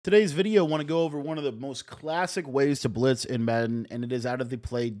Today's video, I want to go over one of the most classic ways to blitz in Madden, and it is out of the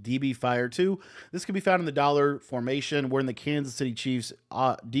play DB Fire 2. This can be found in the dollar formation. We're in the Kansas City Chiefs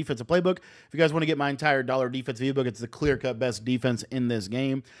defensive playbook. If you guys want to get my entire dollar defensive ebook, it's the clear-cut best defense in this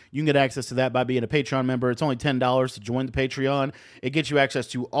game. You can get access to that by being a Patreon member. It's only $10 to join the Patreon. It gets you access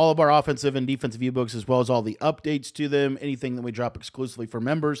to all of our offensive and defensive ebooks, as well as all the updates to them, anything that we drop exclusively for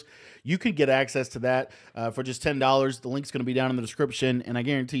members. You could get access to that for just $10. The link's going to be down in the description, and I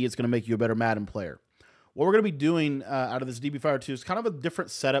guarantee it's going to make you a better Madden player. What we're going to be doing out of this DB Fire 2 is kind of a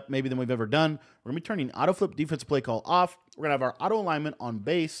different setup maybe than we've ever done. We're going to be turning auto flip defensive play call off. We're going to have our auto alignment on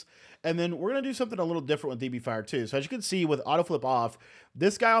base. And then we're going to do something a little different with DB Fire 2. So as you can see with auto flip off,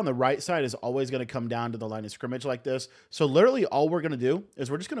 this guy on the right side is always going to come down to the line of scrimmage like this. So literally all we're going to do is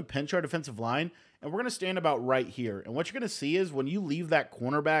we're just going to pinch our defensive line and we're going to stand about right here. And what you're going to see is when you leave that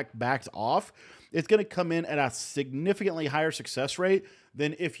cornerback backed off, it's going to come in at a significantly higher success rate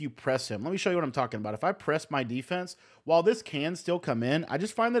than if you press him. Let me show you what I'm talking about. If I press my defense, while this can still come in, I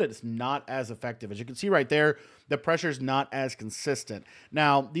just find that it's not as effective. As you can see right there, the pressure is not as consistent.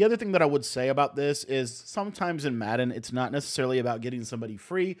 Now, the other thing that I would say about this is sometimes in Madden, it's not necessarily about getting somebody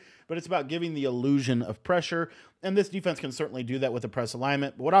free, but it's about giving the illusion of pressure. And this defense can certainly do that with a press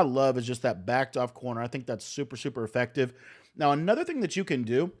alignment. But what I love is just that backed off corner. I think that's super, super effective. Now, another thing that you can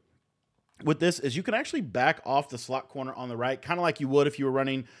do with this is you can actually back off the slot corner on the right, kind of like you would if you were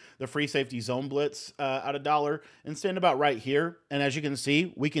running the free safety zone blitz out of dollar, and stand about right here. And as you can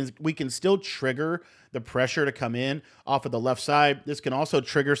see, we can still trigger the pressure to come in off of the left side. This can also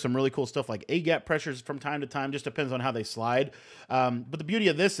trigger some really cool stuff like A-gap pressures from time to time, just depends on how they slide. But the beauty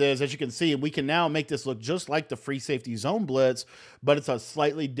of this is, as you can see, we can now make this look just like the free safety zone blitz, but it's a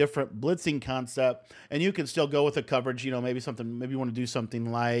slightly different blitzing concept. And you can still go with a coverage, you know, maybe you want to do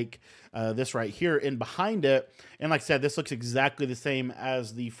something like this right here in behind it. And like I said, this looks exactly the same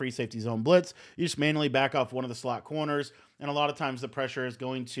as the free safety zone blitz. You just manually back off one of the slot corners. And a lot of times the pressure is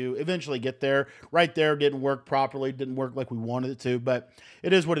going to eventually get there. Right there didn't work properly, didn't work like we wanted it to, but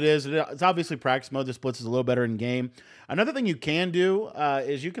it is what it is. It's obviously practice mode. This blitz is a little better in game. Another thing you can do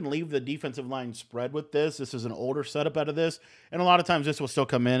is you can leave the defensive line spread with this. This is an older setup out of this. And a lot of times this will still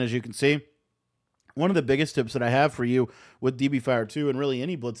come in, as you can see. One of the biggest tips that I have for you with DB Fire 2 and really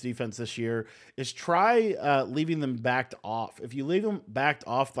any blitz defense this year is try leaving them backed off. If you leave them backed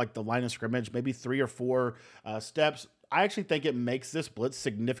off like the line of scrimmage, maybe 3 or 4 steps, I actually think it makes this blitz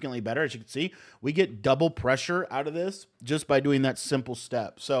significantly better. As you can see, we get double pressure out of this just by doing that simple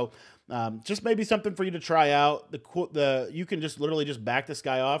step. So just maybe something for you to try out. You can just literally just back this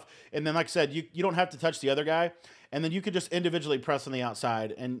guy off. And then, like I said, you don't have to touch the other guy. And then you could just individually press on the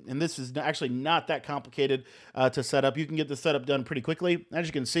outside. And this is actually not that complicated to set up. You can get the setup done pretty quickly. As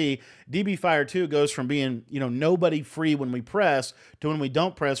you can see, DB Fire 2 goes from being, you know, nobody free when we press to when we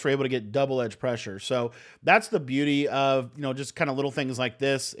don't press, we're able to get double edge pressure. So that's the beauty of, you know, just kind of little things like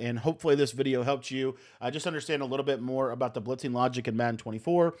this. And hopefully this video helped you just understand a little bit more about the blitzing logic in Madden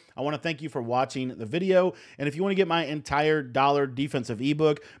 24. I want to thank you for watching the video. And if you want to get my entire dollar defensive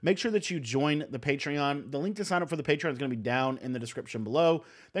ebook, make sure that you join the Patreon. The link to sign up for the Patreon is going to be down in the description below.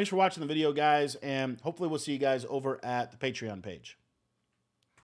 Thanks for watching the video, guys, and hopefully we'll see you guys over at the Patreon page.